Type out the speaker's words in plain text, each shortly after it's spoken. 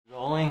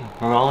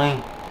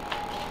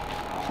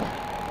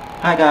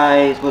Hi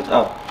guys, what's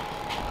up?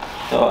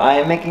 So I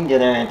am making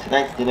dinner, and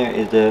tonight's dinner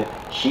is the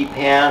sheet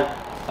pan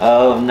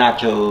of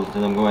nachos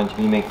that I'm going to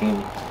be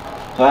making.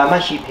 So I have my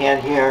sheet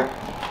pan here.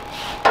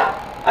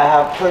 I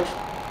have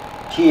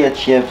tortilla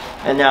chips,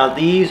 and now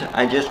these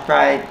I just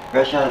fried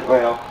fresh out of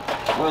oil.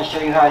 I'm going to show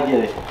you how I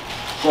did it.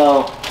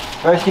 So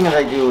first thing that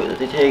I do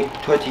is I take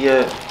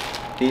tortilla.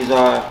 These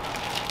are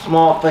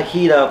small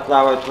fajita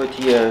flour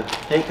tortillas.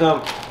 Take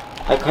them,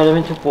 I cut them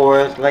into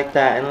fours like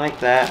that and like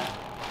that.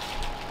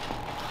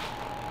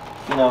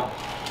 You know,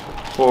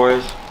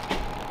 fours,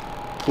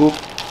 boop,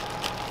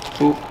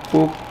 boop,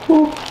 boop,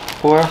 boop,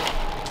 four.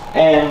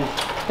 And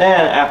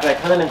then after I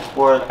cut them into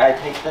fours, I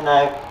take the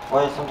knife,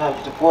 or sometimes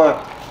it's a fork,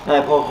 and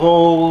I put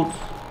holes.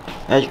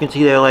 As you can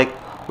see, they're like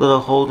little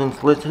holes and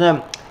slits in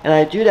them. And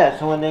I do that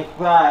so when they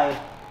fry,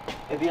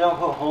 if you don't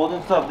put holes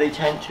and stuff, they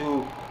tend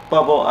to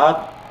bubble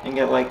up and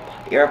get like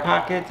air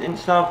pockets and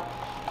stuff,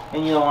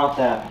 and you don't want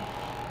that.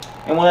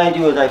 And what I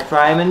do is I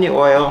fry them in the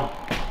oil.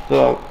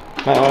 So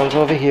my oil's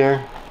over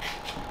here.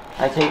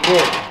 I take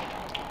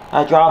it,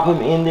 I drop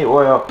them in the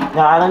oil.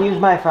 Now I don't use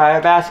my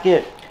fryer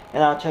basket,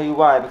 and I'll tell you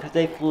why. Because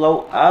they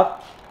float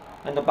up,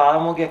 and the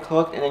bottom will get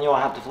cooked, and then you'll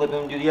have to flip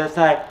them and do the other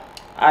side.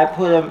 I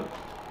put them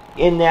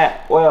in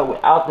that oil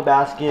without the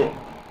basket.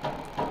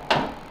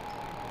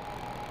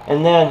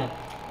 And then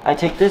I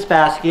take this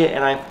basket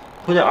and I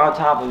put it on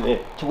top of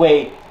it to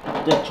weigh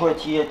the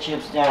tortilla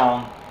chips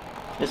down.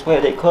 This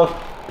way they cook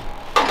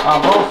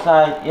on both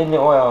sides in the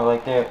oil,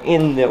 like they're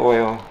in the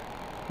oil,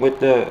 with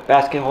the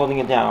basket holding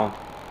it down.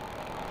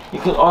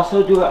 You could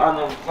also do it on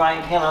the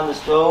frying pan on the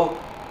stove.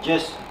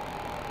 Just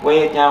weigh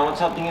it down with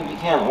something if you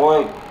can,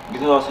 or you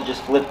could also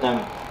just flip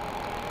them.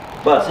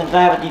 But since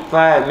I have a deep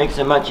fryer, it makes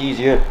it much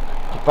easier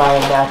to fry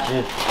in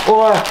batches.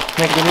 Or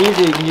to make it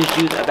easier, you can just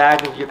use a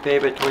bag of your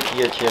favorite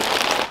tortilla chips,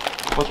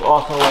 which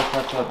also works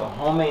out good. But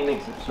homemade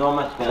makes it so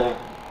much better.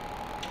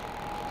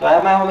 So I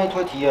have my homemade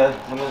tortillas.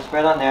 I'm going to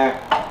spread on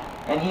there.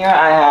 And here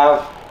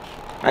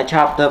I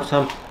chopped up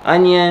some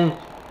onion.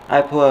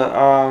 I put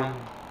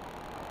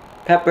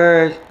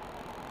peppers.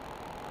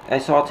 I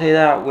sauteed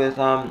that with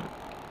some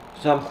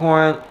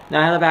corn.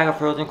 Now I had a bag of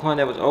frozen corn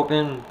that was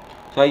open,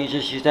 so I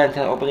just used that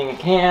instead of opening a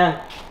can.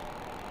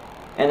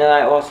 And then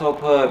I also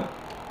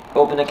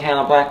opened a can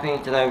of black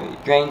beans that I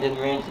drained and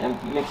rinsed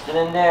and mixed it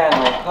in there and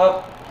I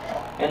cooked.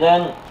 And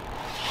then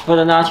for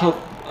the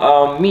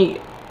nacho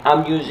meat,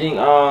 I'm using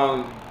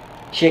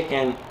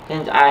chicken.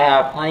 Since I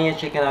have plenty of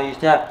chicken, I'll use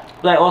that.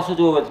 But I also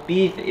do it with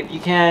beef if you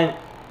can.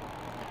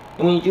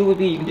 And when you do with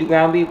beef, you can do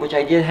ground beef, which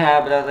I did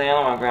have, but I was like, I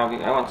don't want ground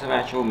beef. I want some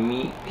actual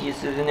meat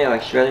pieces in there,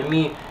 like shredded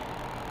meat,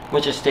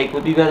 which a steak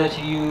would be better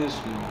to use.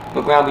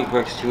 But ground beef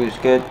works too, it's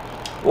good.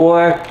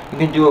 Or you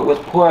can do it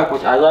with pork,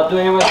 which I love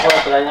doing it with pork,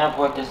 but I didn't have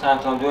pork this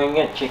time, so I'm doing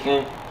it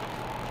chicken.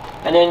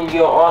 And then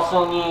you'll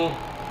also need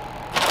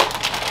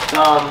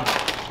some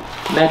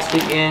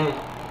Mexican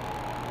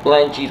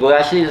blend cheese. Well,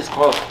 actually, this is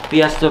called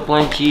Fiesta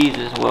blend cheese.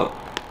 This is what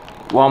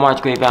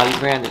Walmart's Great Value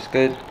brand. It's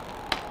good.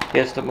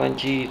 Fiesta blend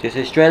cheese. This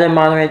is shredded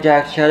Monterey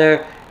Jack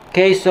cheddar,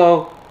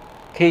 queso,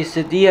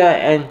 quesadilla,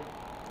 and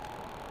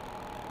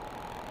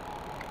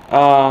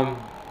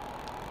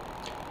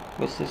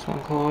what's this one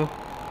called?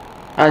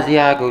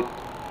 Asiago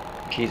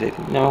cheese, I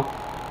think. No,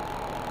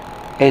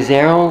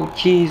 Azero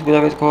cheese,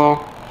 whatever it's called.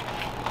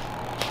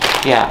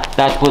 Yeah,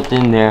 that's what's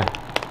in there.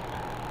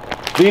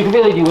 But you can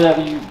really do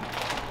whatever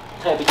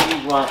type of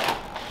cheese you want.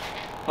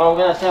 So I'm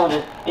gonna sandwich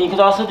it. And you can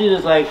also do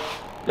this like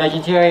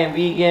vegetarian,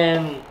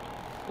 vegan.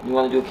 If you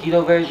want to do a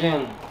keto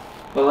version,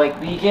 but like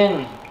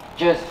vegan,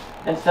 just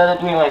instead of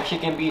doing like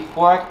chicken, beef,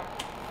 pork,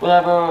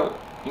 whatever,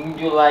 you can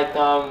do like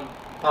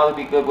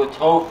probably be good with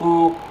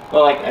tofu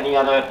or like any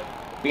other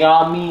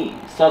Beyond Meat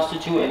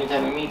substitute. Any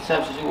type of meat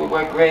substitute would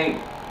work great.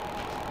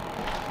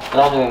 But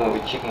I'm doing it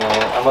with chicken.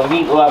 I'm a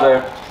meat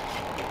lover,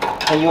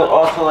 and you would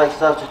also like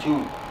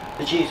substitute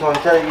the cheese. So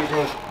instead of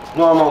using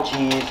normal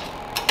cheese,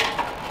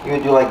 you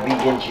would do like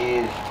vegan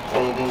cheese,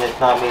 anything that's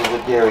not made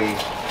with dairy.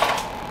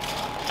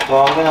 So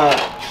I'm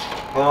gonna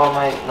put all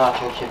my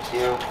nacho chips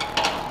here.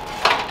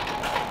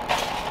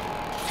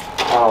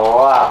 Oh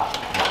wow.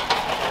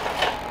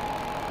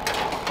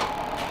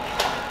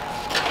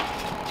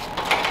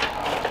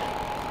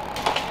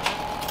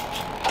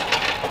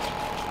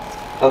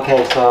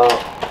 Okay, so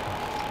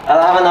I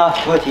don't have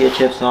enough tortilla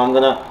chips, so I'm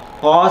gonna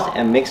pause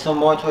and mix some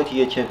more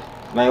tortilla chips.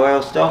 My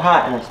oil's still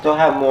hot and I still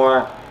have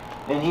more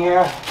in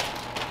here.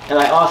 And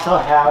I also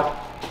have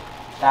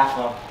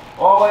backup.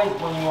 Always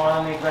when you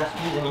want to make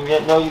recipes and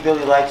you know you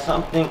really like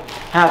something,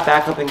 have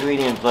backup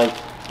ingredients. Like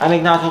I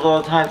make nachos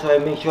all the time, so I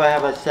make sure I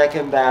have a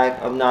second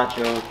bag of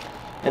nachos,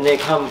 and they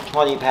come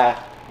 20 pack,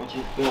 which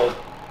is good.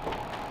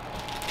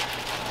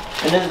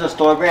 And this is a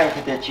store brand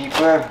because they're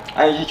cheaper.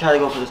 I usually try to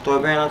go for the store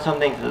brand on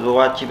something because it's a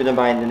lot cheaper than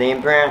buying the name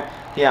brand.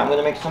 So yeah, I'm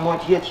gonna make some more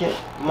tortilla chips,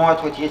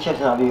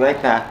 and I'll be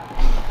right back.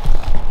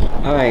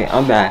 All right,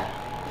 I'm back.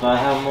 So I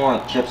have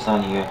more chips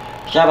on here.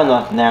 I have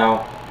enough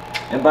now.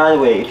 And by the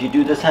way, if you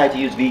do decide to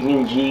use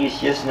vegan cheese,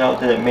 just note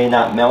that it may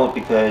not melt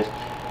because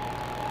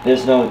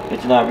it's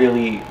not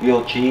really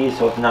real cheese,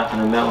 so it's not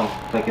gonna melt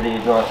like it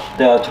is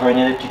the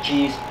alternative to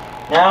cheese.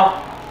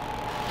 Now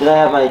that I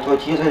have my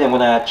tortillas ready, I'm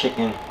gonna add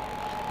chicken.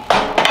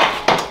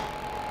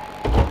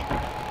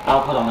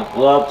 I'll put on a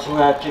glove to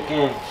add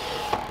chicken.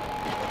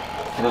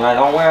 Because if I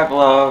don't wear a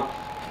glove,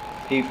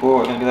 people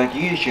are gonna be like,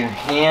 use your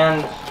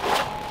hands.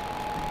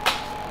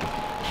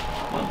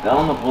 But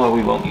down the floor,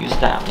 we won't use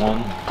that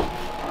one.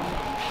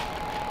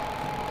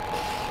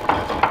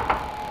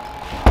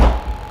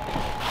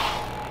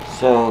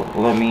 So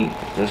let me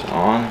put this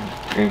on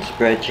and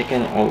spread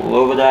chicken all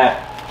over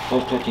that.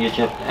 Those tortilla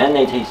chips, and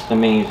they taste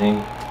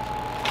amazing.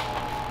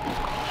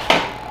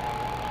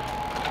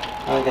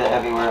 I get it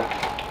everywhere.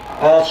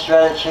 Add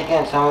shredded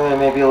chicken. Some of it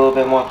may be a little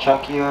bit more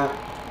chunkier,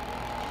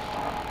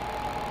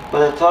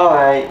 but it's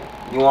alright.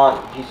 You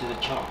want pieces of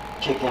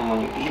chicken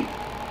when you eat.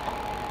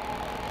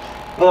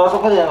 You can also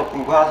put it in the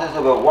food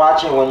processor, but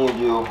watch it when you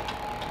do.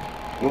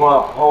 You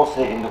want to pulse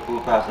it in the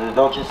food processor.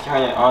 Don't just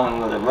turn it on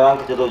and let it run,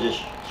 because it'll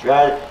just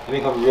shred. It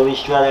becomes really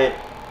shredded,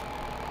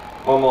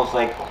 almost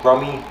like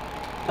crummy.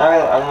 Not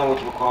really, I don't know what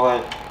you would call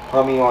it,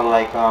 crummy or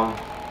like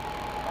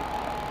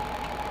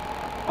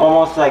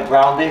almost like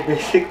grounded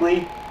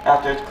basically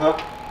after it's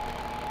cooked.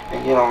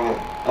 And, you know,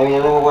 I mean,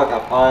 it will work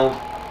out fine,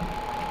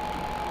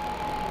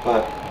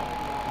 but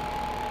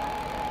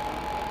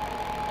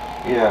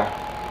yeah.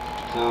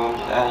 So I'm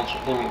just adding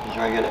chicken, making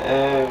sure I get it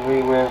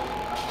everywhere.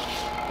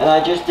 And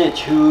I just did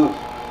 2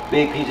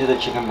 big pieces of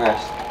chicken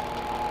breast.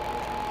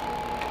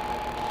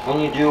 When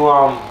you do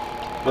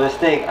with a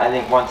steak, I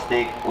think 1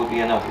 steak would be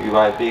enough. If you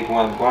buy a big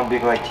one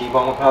big like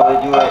T-bone will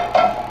probably do it.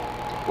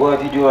 Or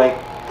if you do like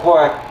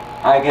pork,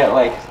 I get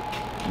like,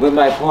 with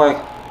my pork,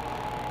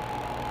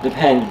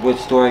 depends what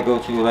store I go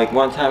to. Like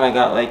one time I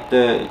got like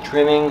the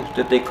trimmings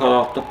that they cut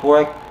off the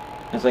pork.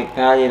 It's like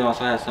fatty, and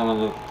also has some of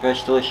the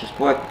fresh delicious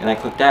pork, and I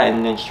cook that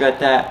and then shred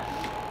that.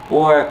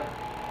 Or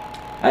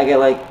I get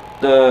like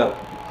the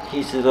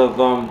pieces of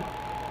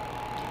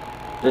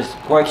this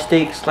pork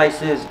steak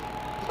slices,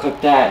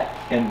 cook that,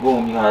 and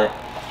boom, you got it.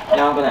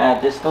 Now I'm gonna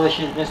add this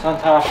deliciousness on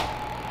top.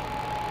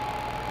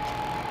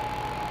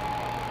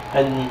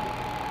 And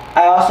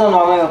I also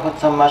normally would put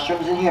some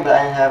mushrooms in here, but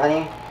I didn't have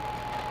any.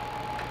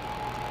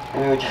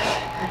 And we were just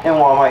in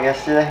Walmart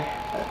yesterday.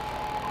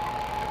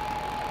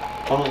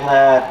 I'm just gonna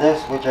add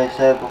this, which I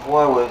said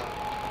before was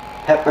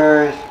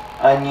peppers,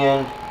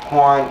 onion,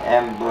 corn,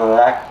 and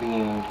black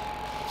beans.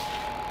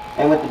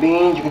 And with the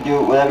beans, you can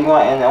do whatever you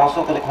want. And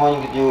also for the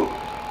corn, you can do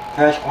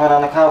fresh corn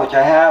on the cob, which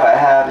I have. I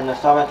have in the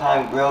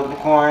summertime grilled the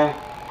corn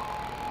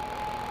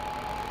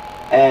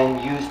and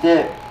used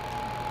it.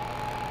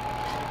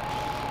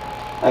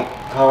 Like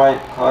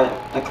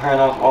cut the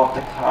kernels off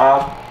the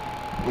cob,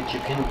 which you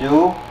can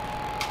do.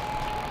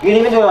 You can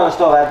even do it on the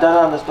stove. I've done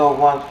it on the stove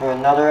once for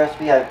another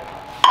recipe.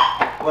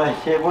 What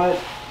I did was,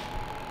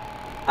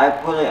 I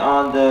put it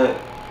on the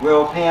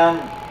grill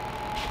pan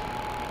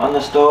on the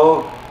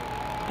stove,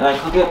 and I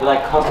cook it, but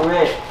I cover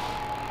it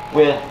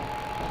with,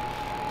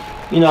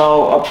 you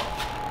know,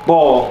 a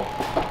bowl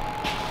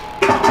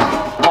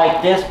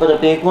like this, but a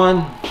big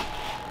one,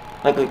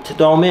 like to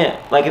dome it,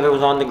 like if it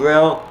was on the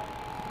grill,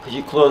 because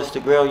you close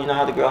the grill. You know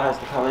how the grill has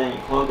to cover it, and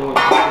you close it with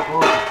the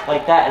food,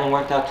 like that, and it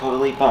worked out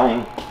totally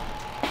fine.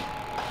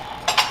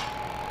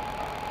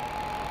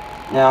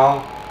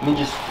 Now, let me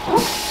just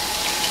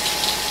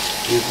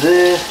do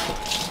this,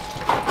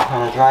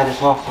 kind of dry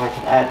this off so I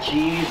can add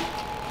cheese.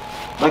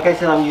 Like I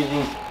said, I'm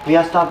using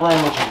Fiesta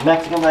blend, which is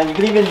Mexican blend. You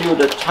can even do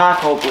the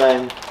taco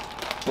blend,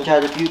 which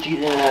has a few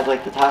cheeses in it, has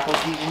like the taco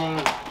seasoning.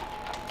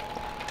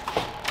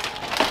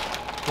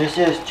 This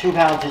is 2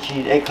 pounds of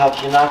cheese, 8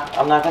 cups.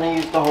 I'm not gonna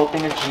use the whole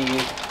thing of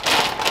cheese.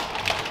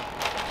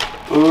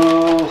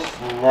 Ooh,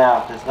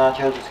 snap, this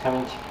nachos is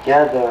coming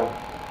together.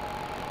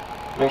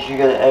 Make sure you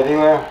get it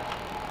everywhere.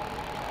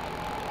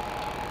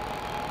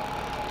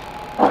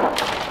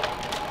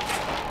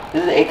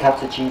 This is 8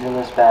 cups of cheese in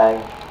this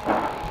bag.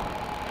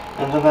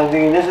 And sometimes I'm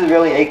thinking this is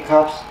really 8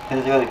 cups, because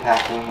it's really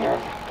packed in here.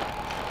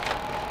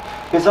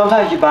 Because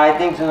sometimes you buy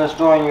things in the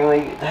store and you're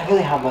like, I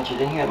really how much is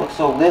in here? It looks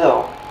so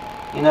little,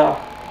 you know?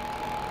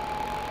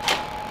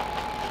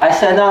 I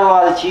said not a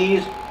lot of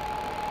cheese.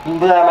 You can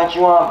put how much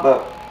you want,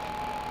 but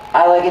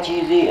I like it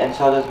cheesy, and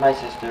so does my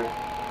sister.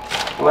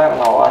 We're having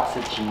lots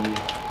of cheese.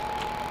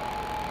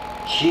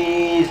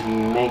 Cheese,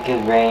 make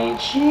it rain.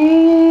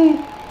 Cheese.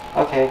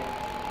 Okay.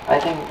 I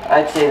think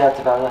I'd say that's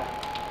about it.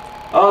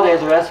 Oh,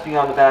 there's a recipe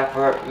on the back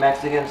for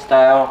Mexican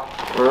style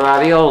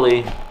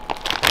ravioli.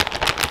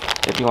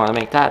 If you want to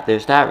make that,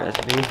 there's that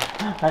recipe.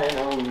 I didn't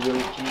know it was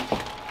really cheap.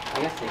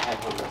 I guess they had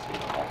put a recipe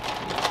on the back.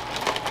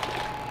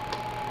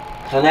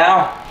 So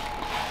now,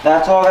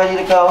 that's all ready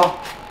to go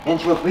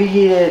into a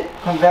preheated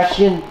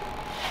convection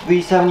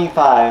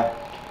 375.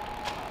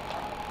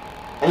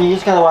 And you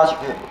just gotta watch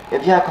it.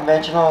 If you have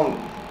conventional,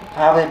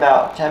 probably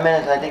about 10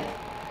 minutes. I think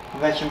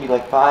convection would be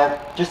like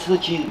 5. Just till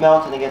the cheese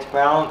melts and it gets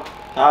brown.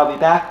 I'll be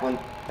back when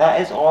that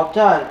is all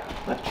done.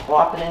 Let's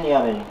plop it in the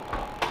oven.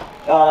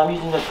 I'm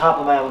using the top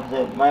of my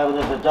oven. My oven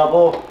is a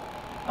double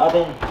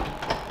oven.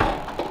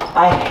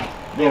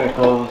 There it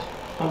goes.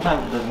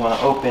 sometimes it doesn't want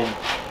to open.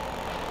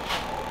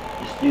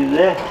 Just do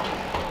this.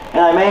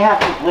 And I may have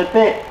to flip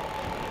it,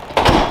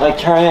 like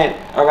turn it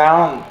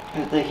around,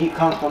 because the heat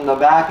comes from the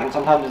back and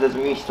sometimes it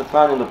doesn't reach the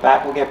front and the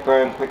back will get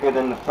burned quicker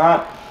than the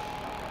front.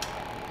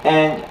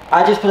 And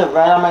I just put it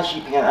right on my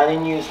sheet pan. I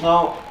didn't use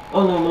no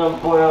aluminum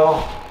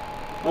foil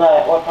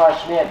or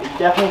parchment, but you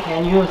definitely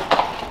can use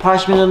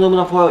parchment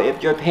aluminum foil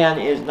if your pan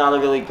is not a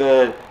really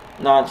good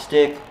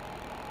non-stick,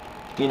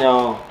 you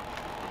know,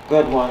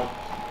 good one.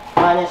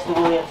 Mine is the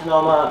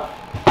Williams-Sonoma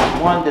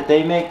one that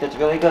they make that's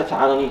really good, so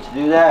I don't need to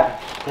do that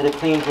because it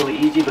cleans really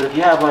easy. But if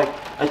you have like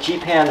a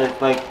cheap pan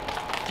that's like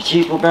the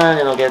cheap will burn and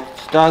it'll get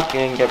stuck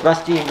and get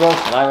rusty and gross,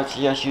 and I would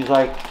suggest use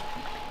like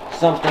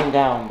something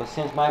down. But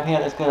since my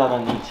pan is good, I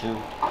don't need to.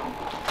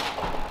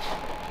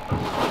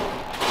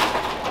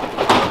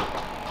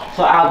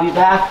 So I'll be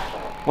back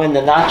when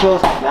the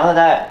nachos come out of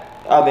that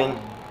oven.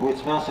 Ooh, it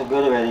smells so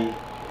good already.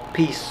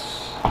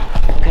 Peace.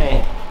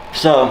 Okay,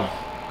 so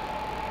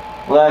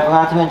what I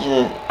forgot to mention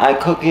is I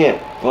cook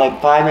it for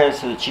like 5 minutes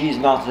so the cheese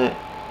melts it.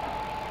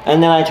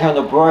 And then I turn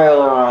the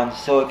broiler on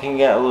so it can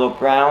get a little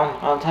brown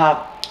on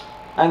top.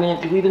 I mean,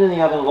 if you leave it in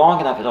the oven long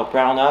enough, it'll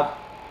brown up.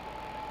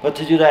 But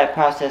to do that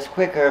process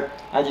quicker,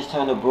 I just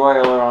turn the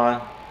broiler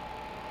on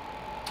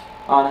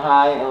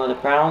high and let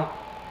it brown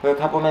for a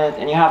couple minutes.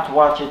 And you have to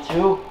watch it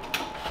too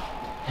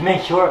to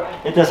make sure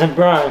it doesn't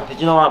burn, because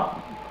you don't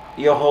want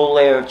your whole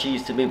layer of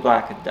cheese to be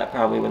black. That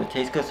probably wouldn't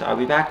taste good. So I'll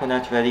be back when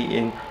that's ready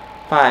in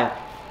 5.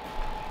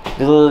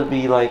 It'll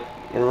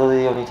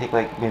literally only take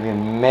like maybe a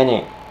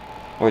minute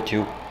or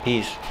 2.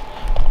 Peace.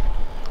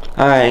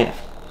 Alright,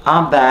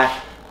 I'm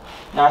back.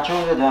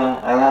 Nachos are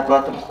done. I have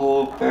let them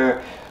cool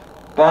for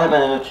about a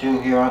minute or 2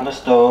 here on the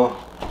stove.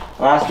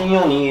 Last thing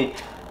you'll need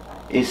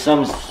is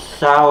some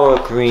sour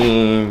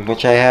cream,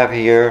 which I have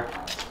here.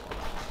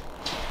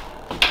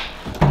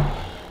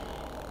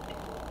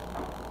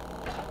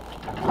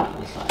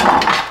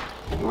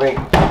 Great.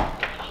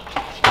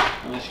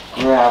 Just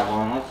grab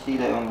one. Let's see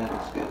that one that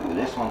looks good. Ooh,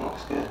 this one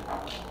looks good.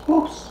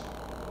 Oops.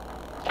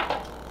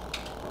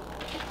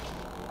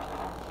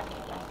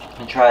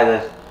 And try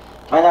this.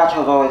 My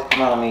nachos always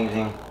come out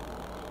amazing.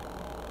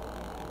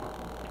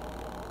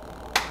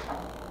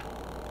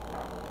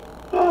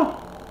 Oh.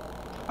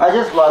 I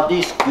just love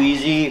these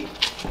squeezy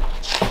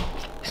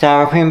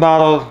sour cream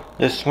bottles.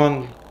 This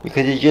one,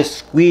 because you just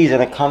squeeze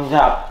and it comes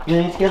out. You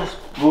don't need to get a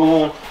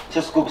spoon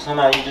to scoop some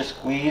out. You just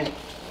squeeze.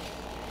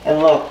 And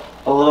look,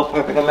 a little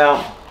perfect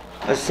amount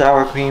of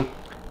sour cream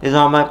is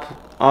on my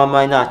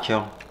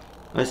nacho.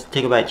 Let's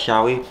take a bite,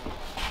 shall we?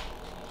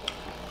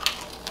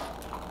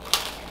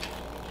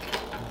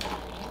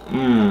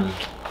 Mmm.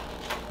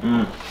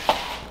 Mmm.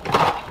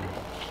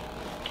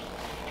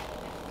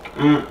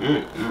 Mmm.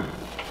 Mmm.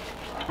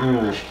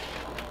 Mmm.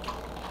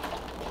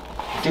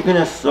 Chicken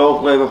is so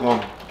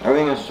flavorful.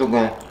 Everything is so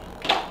good.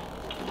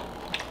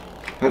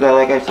 Because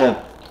like I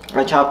said,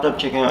 I chopped up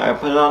chicken. I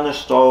put it on the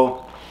stove.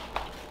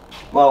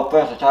 Well,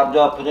 first I chopped it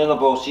up, put it in a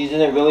bowl,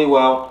 seasoned it really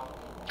well,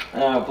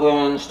 and then I put it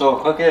on the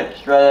stove, cook it,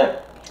 shred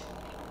it,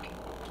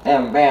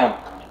 and bam!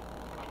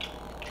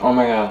 Oh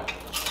my god,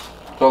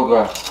 so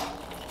good.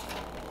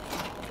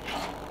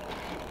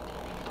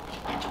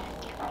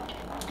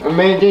 The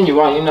main thing, you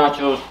want your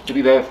nachos to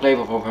be very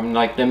flavorful from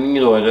like the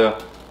meat or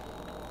the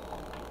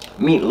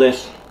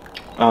meatless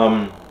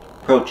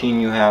protein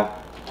you have.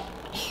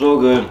 So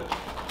good.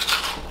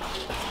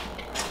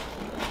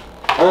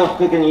 And it's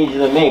quick and easy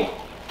to make.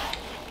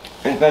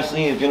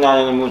 Especially if you're not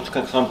in the mood to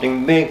cook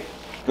something big.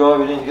 Throw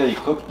everything together, you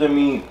cook the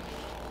meat,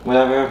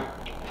 whatever.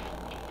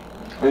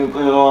 And you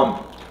put it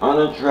all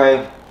on a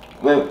tray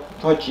with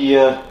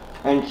tortillas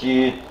and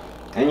cheese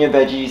and your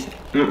veggies.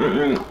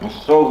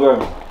 It's so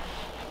good.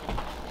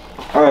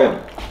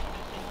 Alright.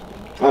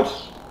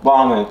 That's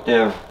bomb right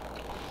there.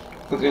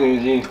 Quick and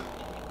easy.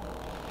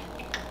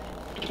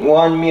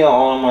 One meal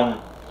all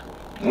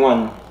in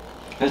one.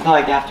 It's not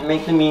like you have to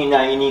make the meat,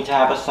 now you need to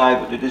have a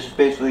side with it. This is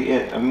basically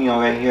it, a meal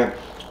right here.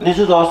 This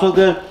is also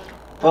good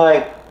for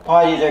like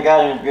parties or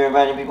gatherings if you're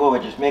inviting people over.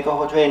 Just make a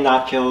whole tray of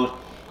nachos.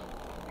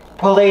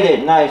 Plate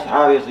it nice,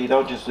 obviously.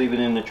 Don't just leave it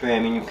in the tray. I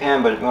mean, you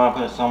can, but if you want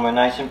to put it somewhere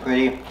nice and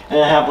pretty. And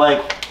then have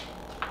like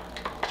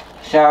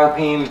sour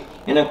cream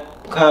in a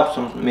cup,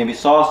 some maybe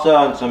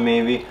salsa, and some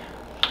maybe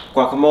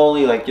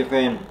guacamole, like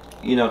different,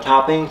 you know,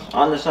 toppings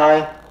on the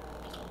side.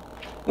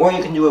 Or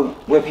you can do it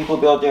where people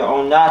build their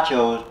own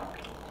nachos,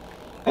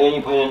 and then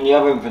you put it in the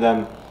oven for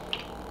them.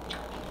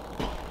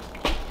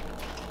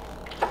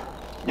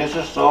 This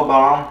is so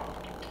bomb.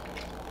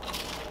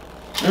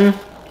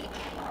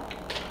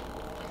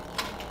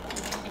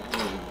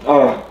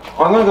 Alright,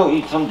 I'm gonna go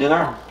eat some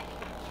dinner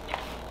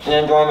and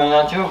enjoy my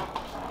nacho.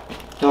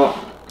 So,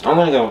 I'm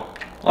gonna go.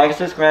 Like,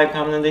 subscribe,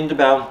 comment, and ding the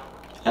bell.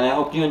 And I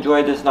hope you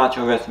enjoyed this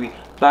nacho recipe.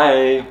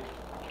 Bye!